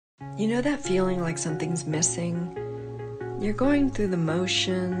You know that feeling like something's missing? You're going through the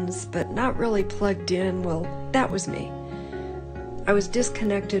motions, but not really plugged in. Well, that was me. I was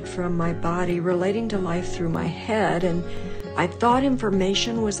disconnected from my body, relating to life through my head, and I thought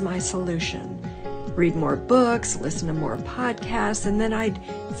information was my solution. Read more books, listen to more podcasts, and then I'd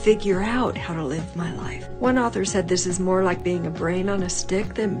figure out how to live my life. One author said this is more like being a brain on a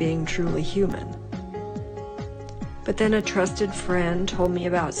stick than being truly human. But then a trusted friend told me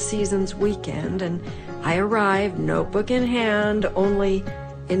about Seasons Weekend, and I arrived, notebook in hand, only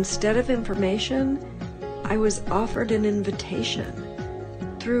instead of information, I was offered an invitation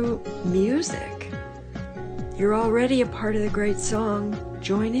through music. You're already a part of the great song,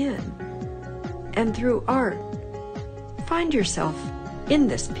 join in. And through art, find yourself in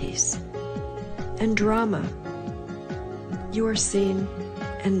this piece. And drama, you are seen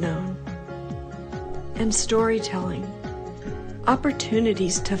and known. And storytelling,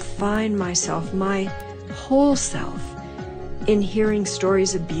 opportunities to find myself, my whole self, in hearing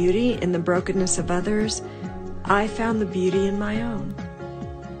stories of beauty in the brokenness of others. I found the beauty in my own.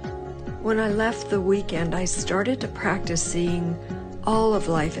 When I left the weekend, I started to practice seeing all of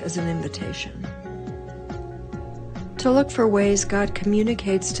life as an invitation. To look for ways God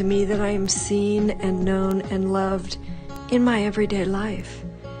communicates to me that I am seen and known and loved in my everyday life.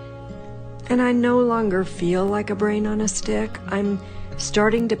 And I no longer feel like a brain on a stick. I'm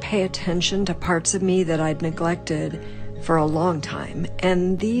starting to pay attention to parts of me that I'd neglected for a long time.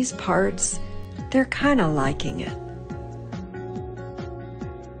 And these parts, they're kind of liking it.